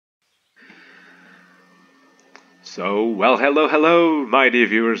So, well, hello, my dear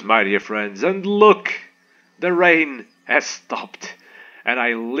viewers, my dear friends, and look! The rain has stopped, and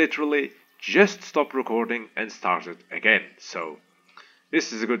I literally just stopped recording and started again, so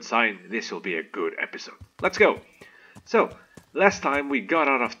this is a good sign, this will be a good episode. Let's go! So, last time we got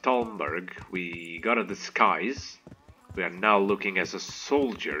out of Talmberg, we got a disguise, we are now looking as a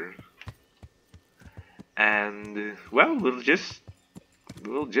soldier, and, well, we're just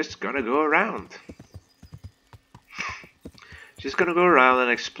gonna go around. Just gonna go around and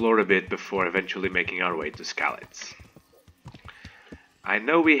explore a bit before eventually making our way to Skalitz. I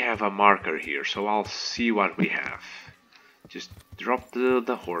know we have a marker here, so I'll see what we have. Just drop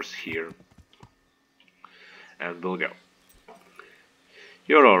the horse here. And we'll go.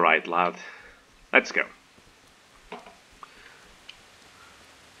 You're alright, lad. Let's go.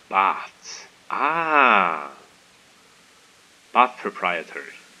 Baths. Ah! Bath proprietor.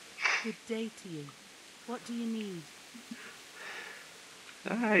 Good day to you. What do you need?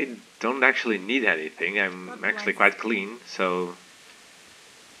 I don't actually need anything. I'm actually quite clean, so...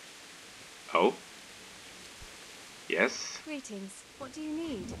 Oh? Yes? Greetings. What do you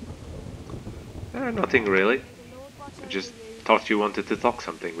need? Nothing really. I just thought you wanted to talk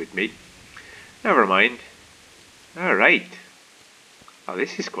something with me. Never mind. Alright. Oh,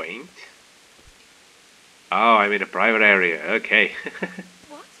 this is quaint. Oh, I'm in a private area. Okay.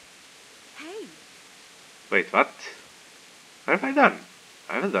 What? Hey! Wait, what? What have I done?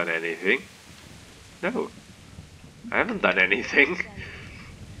 I haven't done anything. No. I haven't done anything.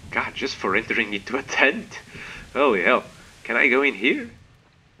 God, just for entering into a tent. Holy hell. Can I go in here?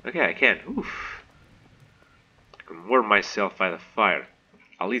 Okay, I can. Oof. I can warm myself by the fire.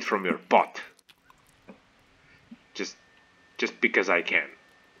 I'll eat from your pot. Just because I can.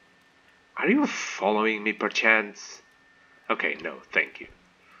 Are you following me perchance? Okay, no, thank you.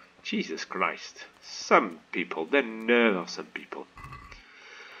 Jesus Christ. Some people, the nerve of some people.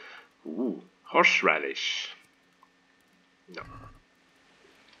 Ooh, horseradish. No.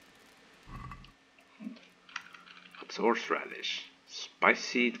 What's horseradish?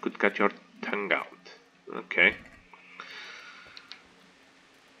 Spicy, it could cut your tongue out. Okay.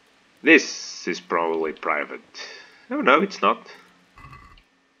 This is probably private. Oh no, it's not.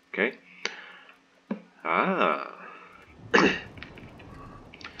 Okay. Ah.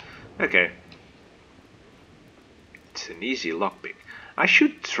 Okay. It's an easy lockpick. I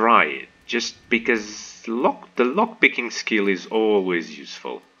should try it, just because the lockpicking skill is always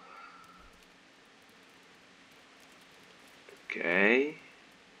useful. Okay.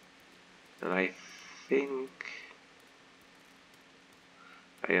 And I think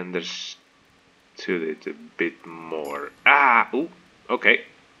I understood it a bit more. Ah! Ooh! Okay.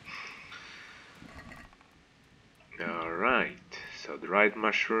 Alright. So dried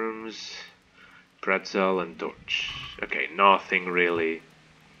mushrooms, pretzel and torch. Okay, nothing really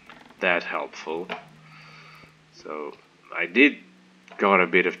that helpful. So I did got a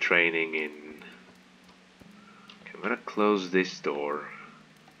bit of training in... Okay, I'm gonna close this door.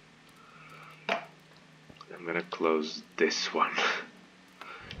 I'm gonna close this one.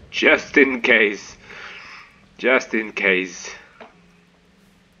 Just in case. Just in case.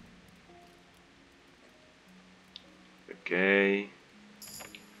 Okay.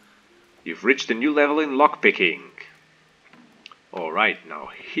 You've reached a new level in lockpicking. Alright, now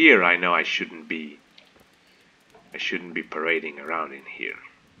here I know I shouldn't be parading around in here.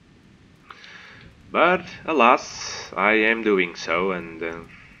 But alas, I am doing so, and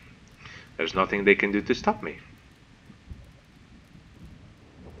there's nothing they can do to stop me.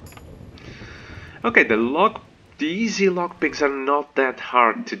 Okay, the easy lockpicks are not that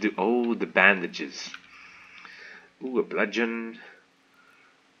hard to do. Oh, the bandages. Ooh, a bludgeon.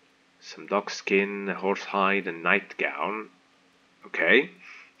 Some dog skin, a horsehide, a nightgown. Okay.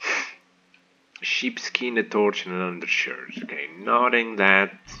 Sheepskin, a torch, and an undershirt. Okay, nothing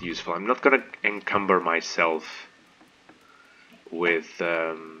that useful. I'm not gonna encumber myself with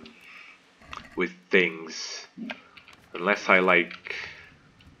things unless I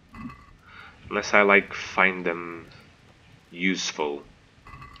find them useful.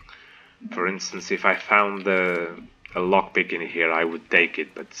 For instance, if I found a lockpick in here, I would take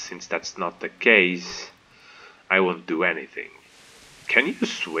it, but since that's not the case, I won't do anything. Can you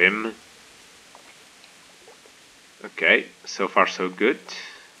swim? Okay, so far so good.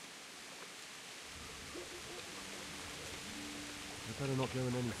 I better not go in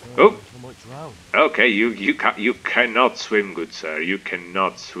any further. Oh, I might drown. okay, you cannot swim, good sir. You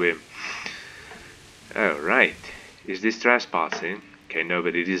cannot swim. All right, is this trespassing? Okay, no,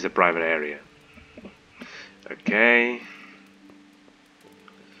 but it is a private area. Okay.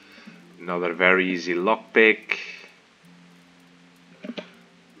 Another very easy lockpick.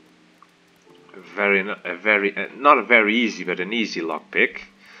 not a very easy, but an easy lockpick.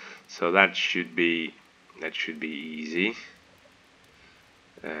 So that should be easy.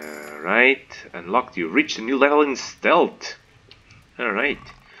 Right, unlocked. You reached a new level in stealth. All right,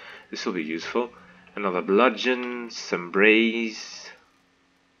 this will be useful. Another bludgeon, some brace,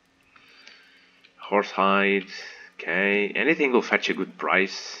 horsehide. Okay, anything will fetch a good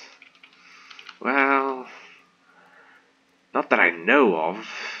price. Well, not that I know of,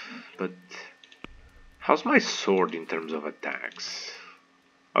 but how's my sword in terms of attacks?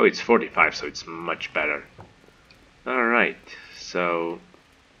 Oh, it's 45, so it's much better. Alright, so...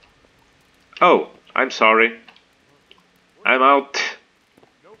 Oh, I'm sorry. I'm out.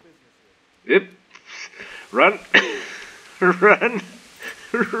 Yep. Run. Run.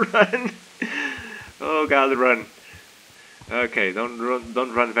 Run. Oh god, run. Okay, don't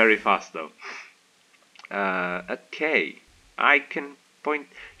run very fast though. Okay, I can point.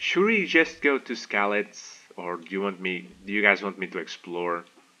 Should we just go to Skalitz, or do you guys want me to explore?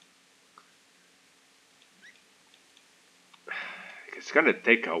 It's gonna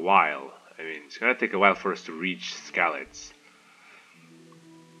take a while. I mean, it's gonna take a while for us to reach Skalitz.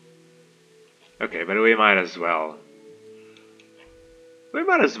 Okay, but we might as well. We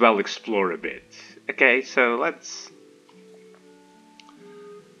might as well explore a bit. Okay, so let's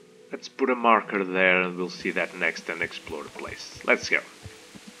put a marker there and we'll see that next and explore the place. Let's go.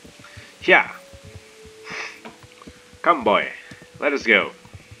 Yeah. Come boy. Let us go.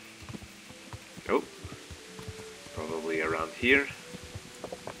 Oh. Probably around here.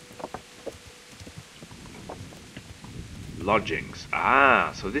 Lodgings.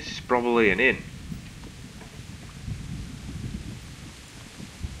 Ah, so this is probably an inn.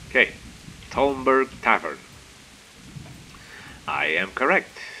 Okay. Talmberg Tavern. I am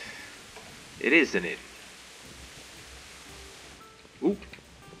correct. It is an inn. Ooh.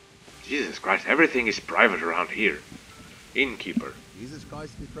 Jesus Christ, everything is private around here. Innkeeper. Jesus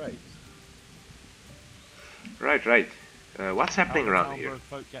Christ be praised. Right, right. What's happening How are around here? Talmberg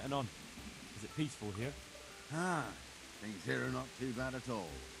folk getting on? Is it peaceful here? Ah, things here are not too bad at all.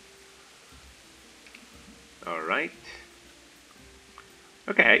 Alright.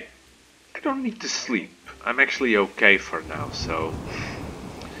 Okay. I don't need to sleep. I'm actually okay for now, so...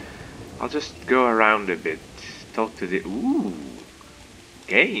 I'll just go around a bit. Talk to the... Ooh!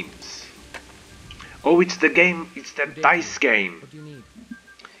 Games! Oh, it's the game! It's that dice game! What do you need?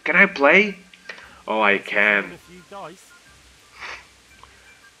 Can I play? Oh, I Throwing can. a few dice.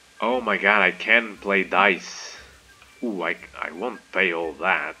 Oh my god, I can play dice. Ooh, I won't pay all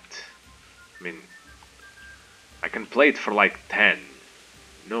that. I mean... I can play it for like 10.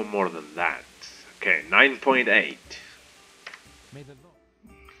 No more than that. Okay, 9.8. May the Lord.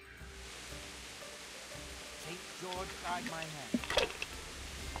 Saint George guide my hand.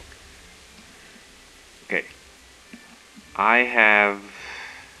 Okay. I have...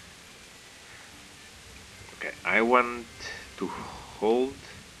 Okay, I want to hold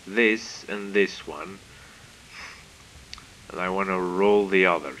this and this one. And I want to roll the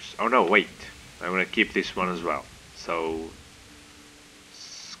others. Oh no, wait. I want to keep this one as well. So...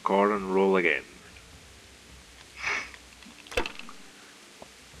 Score and roll again.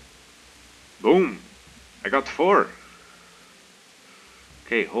 Boom! I got 4.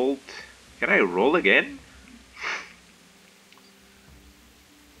 Okay, hold. Can I roll again?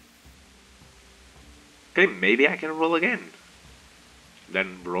 Okay, maybe I can roll again.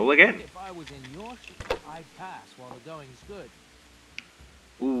 Then roll again. If I was in your shoes, I'd pass while the going's good.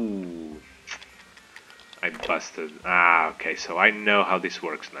 Ooh. I busted. Ah, okay, so I know how this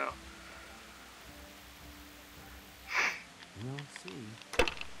works now. We'll see.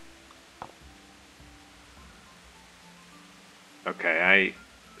 Okay,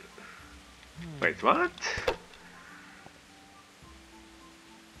 Wait, what?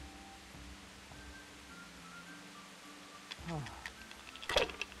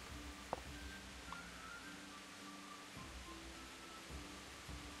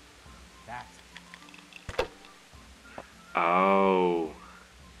 That. Oh.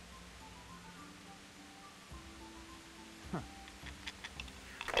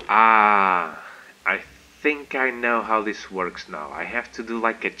 Ah, I think I know how this works now. I have to do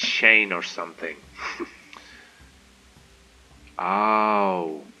like a chain or something.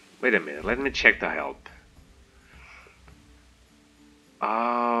 Oh, wait a minute. Let me check the help.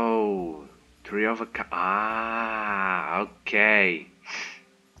 Oh, 3 of a kind. Ah, okay.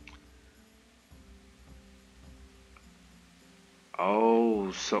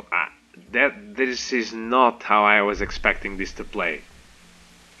 Oh, so this is not how I was expecting this to play.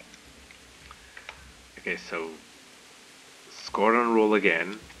 Okay, so score and roll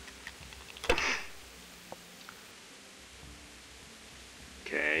again.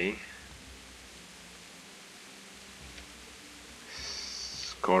 Okay.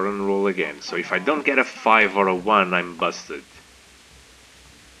 Score and roll again. So if I don't get a 5 or a 1, I'm busted.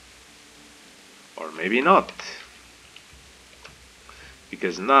 Or maybe not.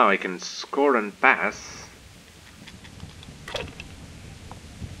 Because now I can score and pass.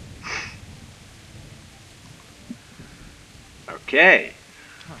 Okay.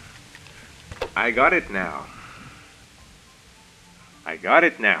 I got it now. I got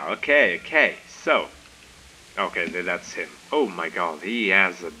it now. Okay, okay. So. Okay, that's him. Oh my god, he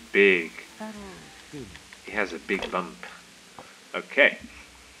has a big... He has a big bump. Okay.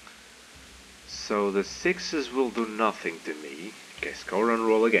 So the 6s will do nothing to me. Okay, score and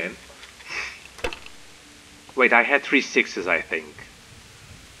roll again. Wait, I had 3 6s, I think.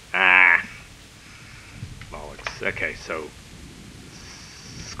 Ah. Bollocks. Okay, so...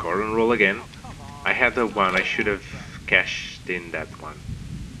 Score and roll again. I had a 1, I should have cashed in that one.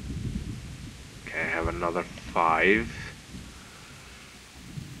 Okay, I have another 5.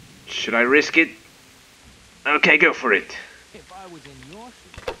 Should I risk it? Okay, go for it. If I was in your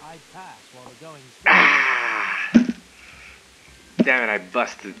shoes, I'd pass while the going's good. Ah! Damn it, I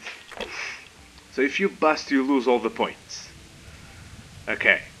busted. So if you bust, you lose all the points.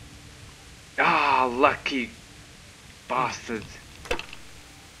 Okay. Ah, lucky bastard.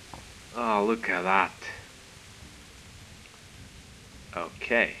 Oh, look at that.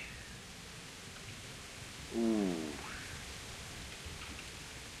 Okay. Ooh.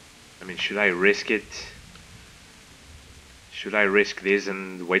 I mean, should I risk it? Should I risk this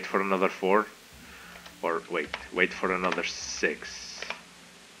and wait for another 4? Or wait for another 6?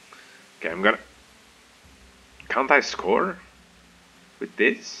 Okay, I'm gonna... Can't I score with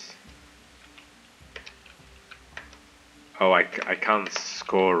this? Oh, I can't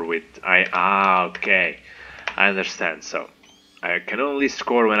score with... okay. I understand, so... I can only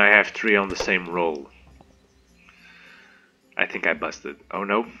score when I have 3 on the same roll. I think I busted. Oh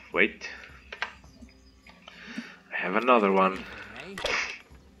no, wait. I have another one.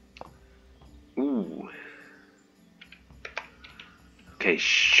 Ooh. Okay,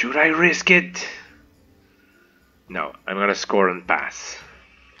 should I risk it? No, I'm gonna score and pass.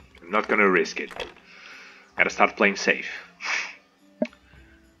 I'm not gonna risk it. Gotta start playing safe.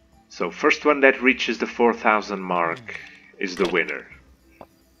 So first one that reaches the 4,000 mark is the winner.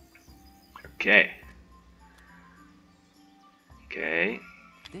 Okay. Okay.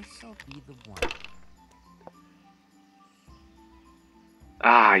 This'll be the one.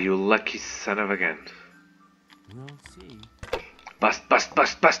 Ah, you lucky son of a gun. We'll see. Bust, bust,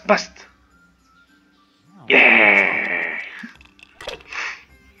 bust, bust, bust! Oh, Yeah!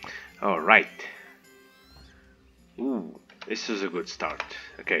 Alright. Ooh, this is a good start.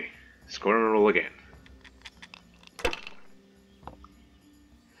 Okay, score and roll again.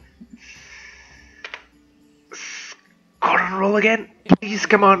 Score and roll again! Please,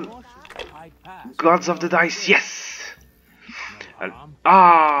 come on! I'd pass. Gods of the dice, yes! No harm.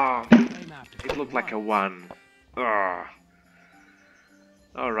 Ah! Aim after It looked like a 1. Ah.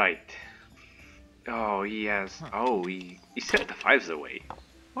 Alright. Oh, he has... Oh, he sent the 5s away.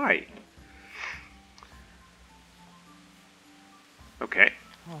 Why? Okay.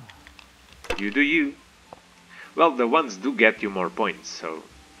 You do you. Well, the 1s do get you more points, so...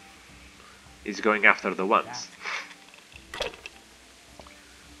 He's going after the 1s.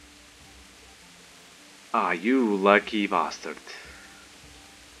 Ah, you lucky bastard.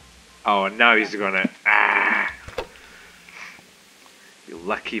 Oh, now he's gonna... Ah! You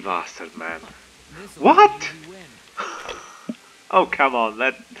lucky bastard, man. What? Oh, come on,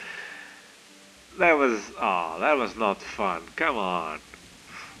 that was... Oh, that was not fun. Come on.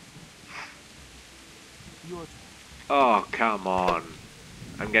 Oh, come on.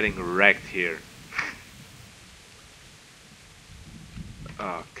 I'm getting wrecked here.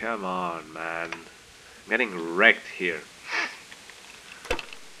 Oh, come on, man. I'm getting wrecked here.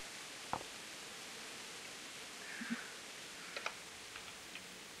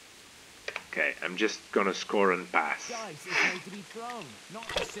 Okay, I'm just gonna score and pass. Dice is made to be thrown, not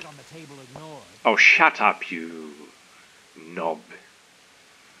to sit on the table ignored. Oh, shut up, you knob.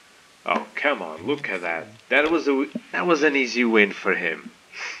 Oh, come on, look at that. That was an easy win for him.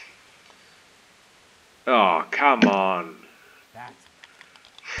 Oh, come on. That.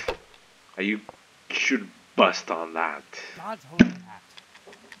 You should bust on that. God's holy hat.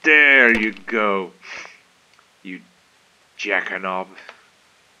 There you go. You jackanob.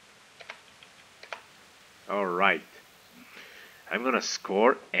 Alright. I'm gonna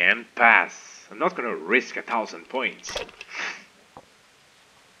score and pass. I'm not gonna risk 1,000 points.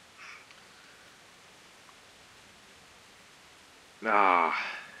 Ah,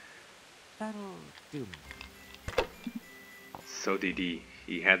 That'll do me. So did he.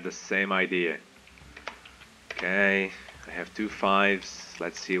 He had the same idea. Okay, I have 2 5s.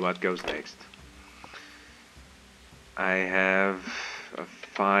 Let's see what goes next. I have a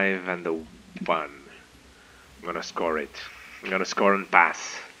 5 and a 1. I'm gonna score it. I'm gonna score and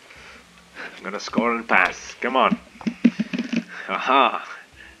pass. I'm gonna score and pass. Come on. Aha.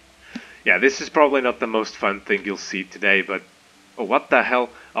 Yeah, this is probably not the most fun thing you'll see today, but... Oh, what the hell?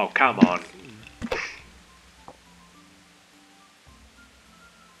 Oh, come on.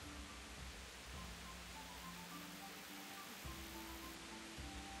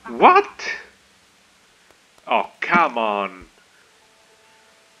 What? Oh, come on.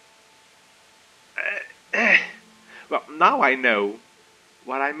 Well, now I know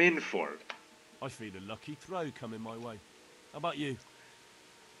what I'm in for. I feel a lucky throw coming my way. How about you?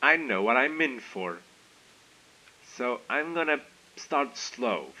 I know what I'm in for. So I'm gonna start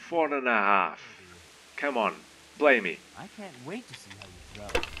slow. 4.5. Come on, play me. I can't wait to see how you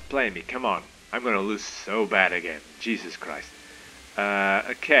throw. Play me, come on. I'm gonna lose so bad again. Jesus Christ.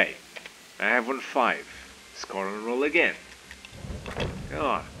 Okay. I have 1 5. Score and roll again. Come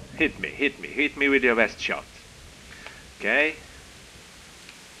on. Hit me, hit me, hit me with your best shot. Okay.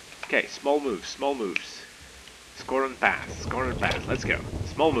 Okay, small moves, small moves. Score and pass, score and pass. Let's go.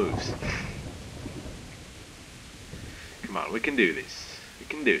 Small moves. Come on, we can do this. We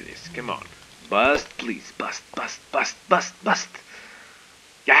can do this. Come on. Bust, please. Bust, bust, bust, bust, bust.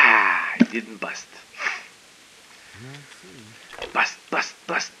 Yeah, I didn't bust. Bust, bust,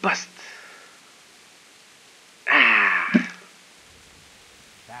 bust, bust. Ah.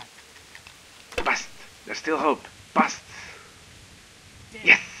 That. Bust. There's still hope. Bust.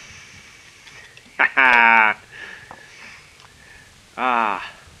 Yes. Haha.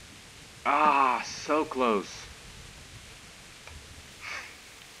 Ah. Ah, so close.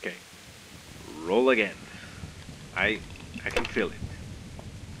 Okay. Roll again. I can feel it.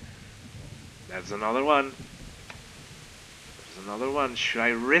 That's another one. There's another one. Should I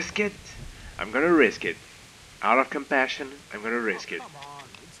risk it? I'm gonna risk it. Out of compassion, I'm gonna risk it. Come on,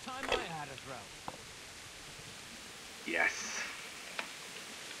 it's time I had a throw. Yes.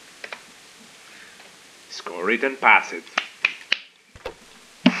 Score it and pass it.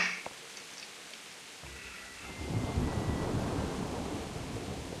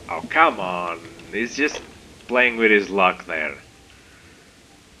 Oh, come on. He's just playing with his luck there.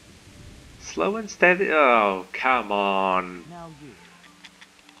 Slow and steady. Oh, come on. Now you.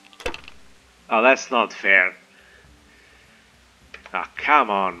 Oh, that's not fair. Oh, come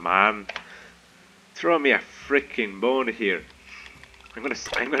on, man. Throw me a freaking bone here. I'm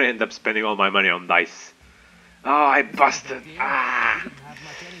gonna end up spending all my money on dice. Oh, I busted. You Ah, didn't have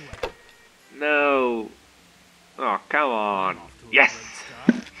much anyway. no. Oh, come on. Off to a Yes.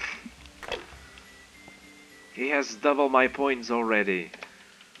 great start. He has double my points already.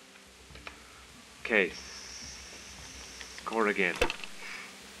 Okay. Score again.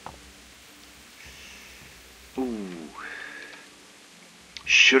 Ooh.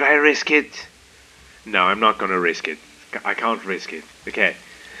 Should I risk it? No, I'm not gonna risk it. I can't risk it. Okay.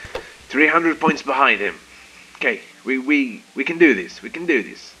 300 points behind him. Okay, we can do this. We can do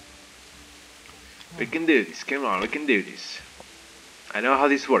this. We can do this. Come on, we can do this. I know how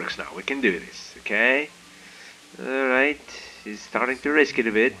this works now. We can do this. Okay. Alright. He's starting to risk it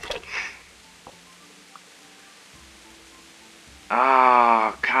a bit.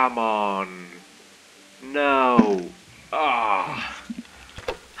 Ah, come on. No. Ah.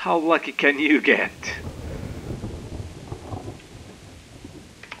 How lucky can you get?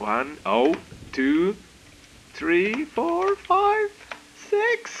 1, 2, 3, 4, 5,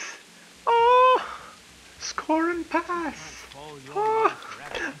 6. Oh, score and pass. Call your Oh, line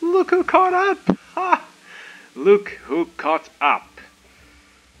forever. look who caught up. Ah, look who caught up.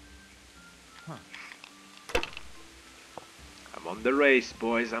 I'm on the race,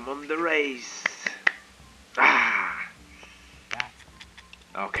 boys. I'm on the race. Ah. That.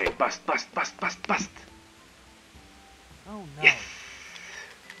 Okay, bust, bust, bust, bust, bust. Oh no. Yes.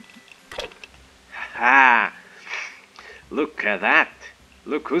 Ah. Look at that.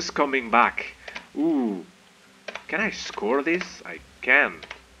 Look who's coming back. Ooh. Can I score this? I can.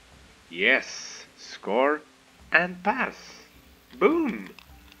 Yes. Score and pass. Boom.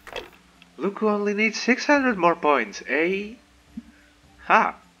 Look who only needs 600 more points, eh?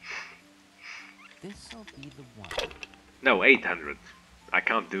 Ha. This'll be the one. No, 800. I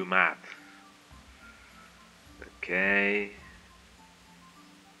can't do math. Okay.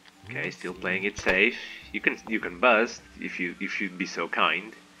 Okay, still playing it safe. You can bust if you'd be so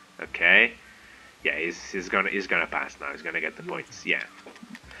kind. Okay. Yeah, he's gonna pass now. He's gonna get the points. Yeah.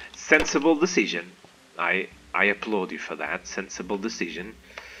 sensible decision. I applaud you for that. Sensible decision.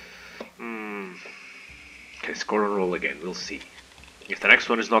 Okay, score and roll again. We'll see. If the next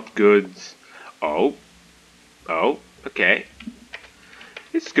one is not good... Oh. Oh, okay.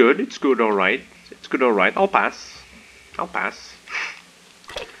 It's good. It's good, alright. It's good, alright. I'll pass. I'll pass.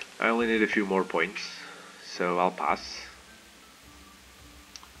 I only need a few more points. So I'll pass.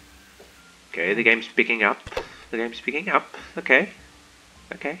 Okay, the game's picking up. The game's picking up. Okay.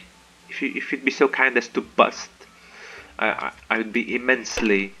 Okay. If you'd be so kind as to bust, I would be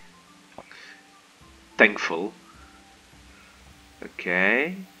immensely thankful.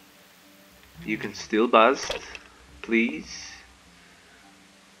 Okay. You can still bust, please.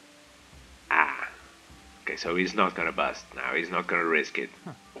 Ah. Okay, so he's not gonna bust now. He's not gonna risk it.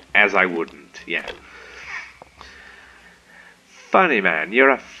 As I wouldn't, yeah. Funny man, you're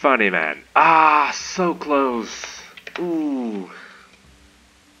a funny man. Ah, so close. Ooh.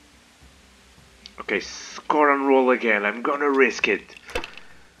 Okay, score and roll again. I'm gonna risk it.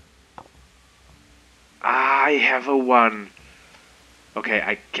 I have a 1. Okay,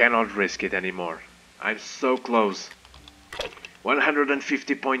 I cannot risk it anymore. I'm so close.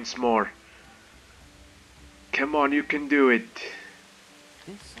 150 points more. Come on, you can do it.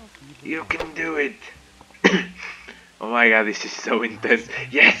 You can do it. Oh my god, this is so intense.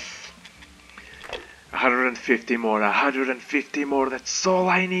 Yes! 150 more, 150 more. That's all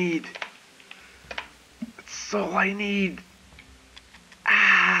I need. That's all I need.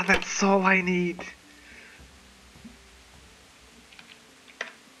 Ah, that's all I need.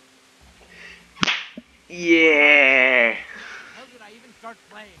 Yeah! How did I even start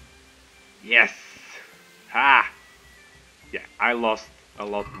playing? Yes! Ah! Yeah, I lost a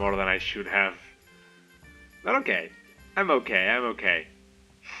lot more than I should have. But okay. I'm okay, I'm okay.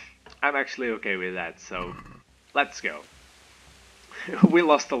 I'm actually okay with that, so let's go. We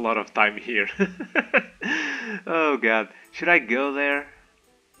lost a lot of time here. Oh god. Should I go there?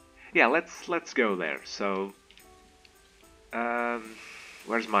 Yeah, let's go there. So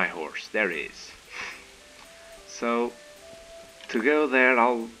where's my horse? There he is. So to go there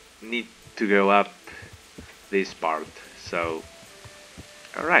I'll need to go up this part. So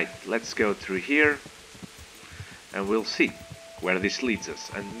alright, let's go through here and we'll see where this leads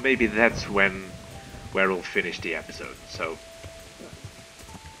us. And maybe that's where we'll finish the episode. So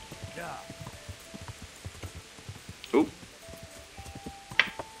oh.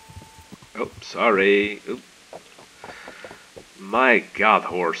 Oh, sorry. Oop. My god,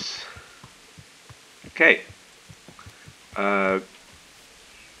 horse. Okay.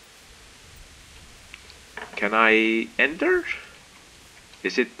 Can I enter?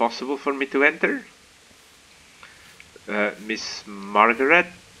 Is it possible for me to enter? Miss Margaret?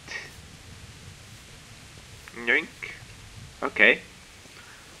 Yoink. Okay.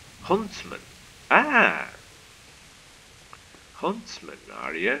 Huntsman. Ah! Huntsman,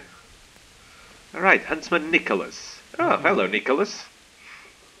 are you? Alright, Huntsman Nicholas. Oh, hello, Nicholas.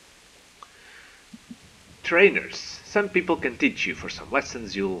 Trainers. Some people can teach you. For some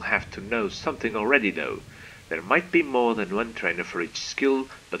lessons you'll have to know something already though. There might be more than one trainer for each skill,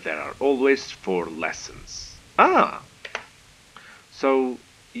 but there are always 4 lessons. Ah! So,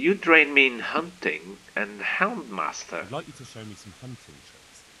 you train me in hunting and houndmaster. I'd like you to show me some hunting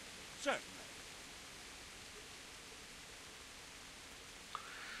tricks. Certainly.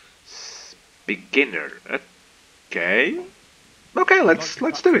 Beginner. Okay. Okay, let's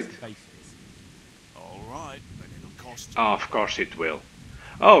do it. All right, but it'll cost you. Oh, of course it will.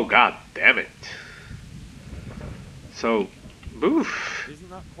 Oh god damn it. So, oof. Isn't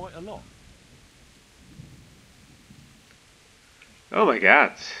that quite a lot? Oh my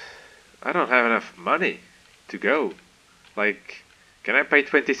god. I don't have enough money to go. Like, can I pay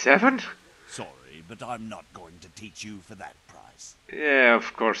 27? Sorry, but I'm not going to teach you for that price. Yeah,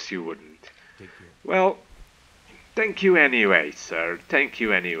 of course you wouldn't. Take care. Well, thank you anyway, sir. Thank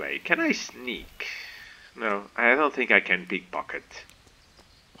you anyway. Can I sneak? No, I don't think I can pickpocket.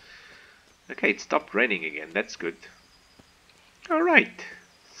 Okay, it stopped raining again. That's good. Alright.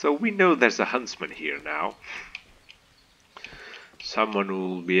 So we know there's a huntsman here now. Someone who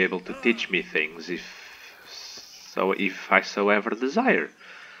will be able to teach me things if I so ever desire.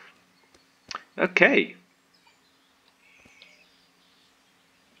 Okay.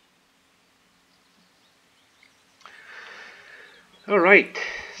 Alright,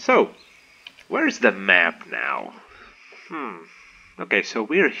 so where's the map now? Okay, so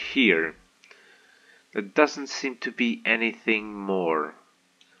we're here. There doesn't seem to be anything more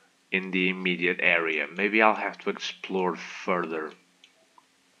in the immediate area. Maybe I'll have to explore further.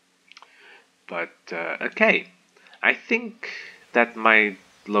 But okay, I think that my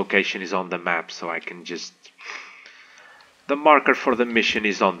location is on the map, so I can just... The marker for the mission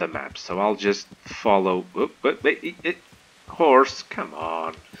is on the map, so I'll just follow... Horse, come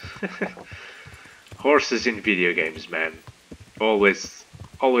on. Horses in video games, man. Always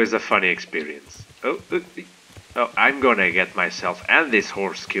a funny experience. Oh, I'm gonna get myself and this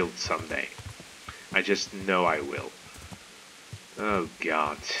horse killed someday. I just know I will. Oh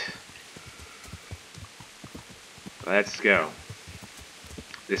god. Let's go.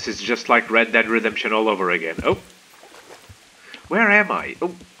 This is just like Red Dead Redemption all over again. Oh! Where am I?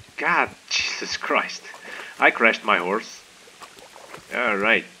 Oh god, Jesus Christ. I crashed my horse.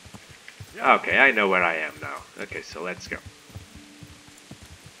 Alright. Okay, I know where I am now. Okay, so let's go.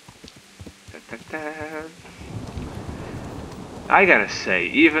 I gotta say,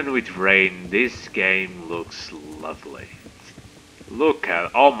 even with rain, this game looks lovely. Look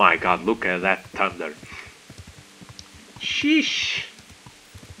at, oh my god, look at that thunder. Sheesh.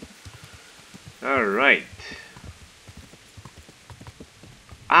 Alright.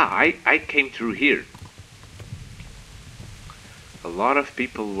 I came through here. A lot of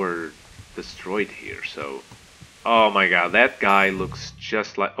people were destroyed here, so... Oh my god, that guy looks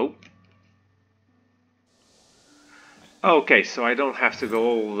just like... Oh! Okay, so I don't have to go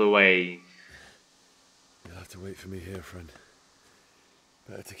all the way... You'll have to wait for me here, friend.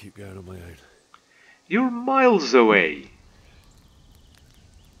 Better to keep going on my own. You're miles away!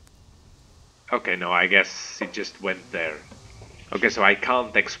 Okay, no, I guess he just went there. Okay, so I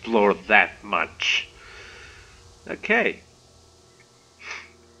can't explore that much. Okay.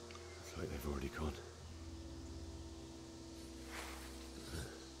 It's like they've already gone.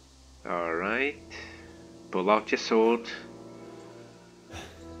 Alright. Pull out your sword.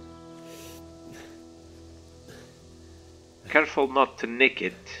 Careful not to nick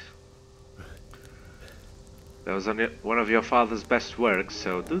it. That was one of your father's best works,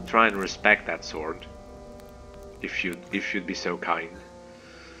 so do try and respect that sword. If you'd be so kind.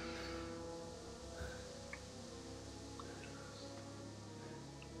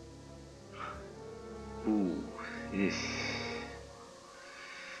 Ooh, it's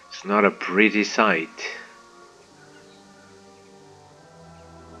not a pretty sight.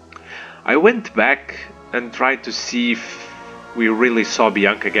 I went back and tried to see if we really saw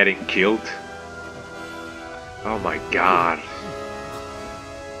Bianca getting killed. Oh my god.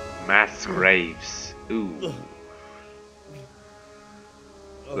 Mass graves. Ooh.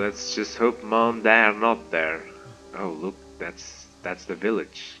 Let's just hope Mom and Dad are not there. Oh look, that's the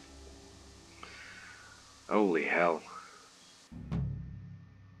village. Holy hell.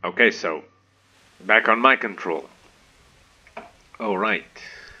 Okay, so back on my control. Oh right.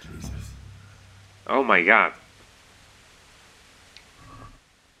 Jesus. Oh my god.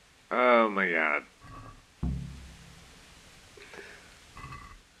 Oh my god.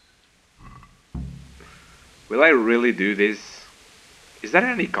 Will I really do this? Is there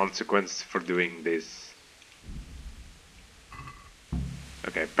any consequence for doing this?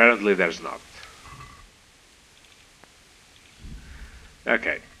 Okay, apparently there's not.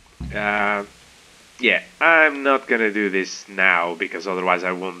 Okay. Yeah, I'm not gonna do this now because otherwise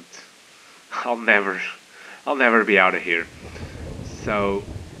I won't. I'll never be out of here. So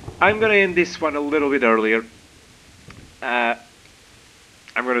I'm gonna end this one a little bit earlier. I'm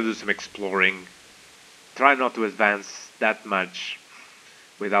gonna do some exploring. Try not to advance that much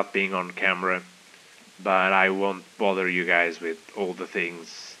without being on camera, but I won't bother you guys with all the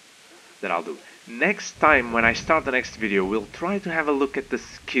things that I'll do. Next time, when I start the next video, we'll try to have a look at the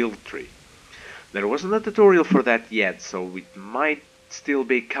skill tree. There wasn't a tutorial for that yet, so it might still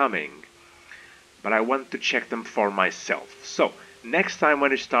be coming, but I want to check them for myself. So, next time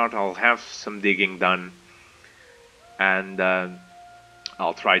when we start, I'll have some digging done, and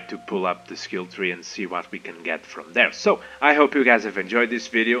I'll try to pull up the skill tree and see what we can get from there. So, I hope you guys have enjoyed this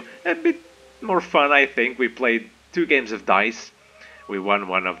video. A bit more fun, I think. We played 2 games of dice. We won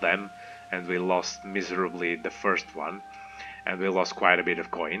one of them, and we lost miserably the first one. And we lost quite a bit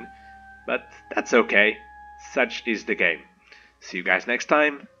of coin. But that's okay. Such is the game. See you guys next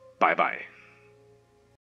time. Bye bye.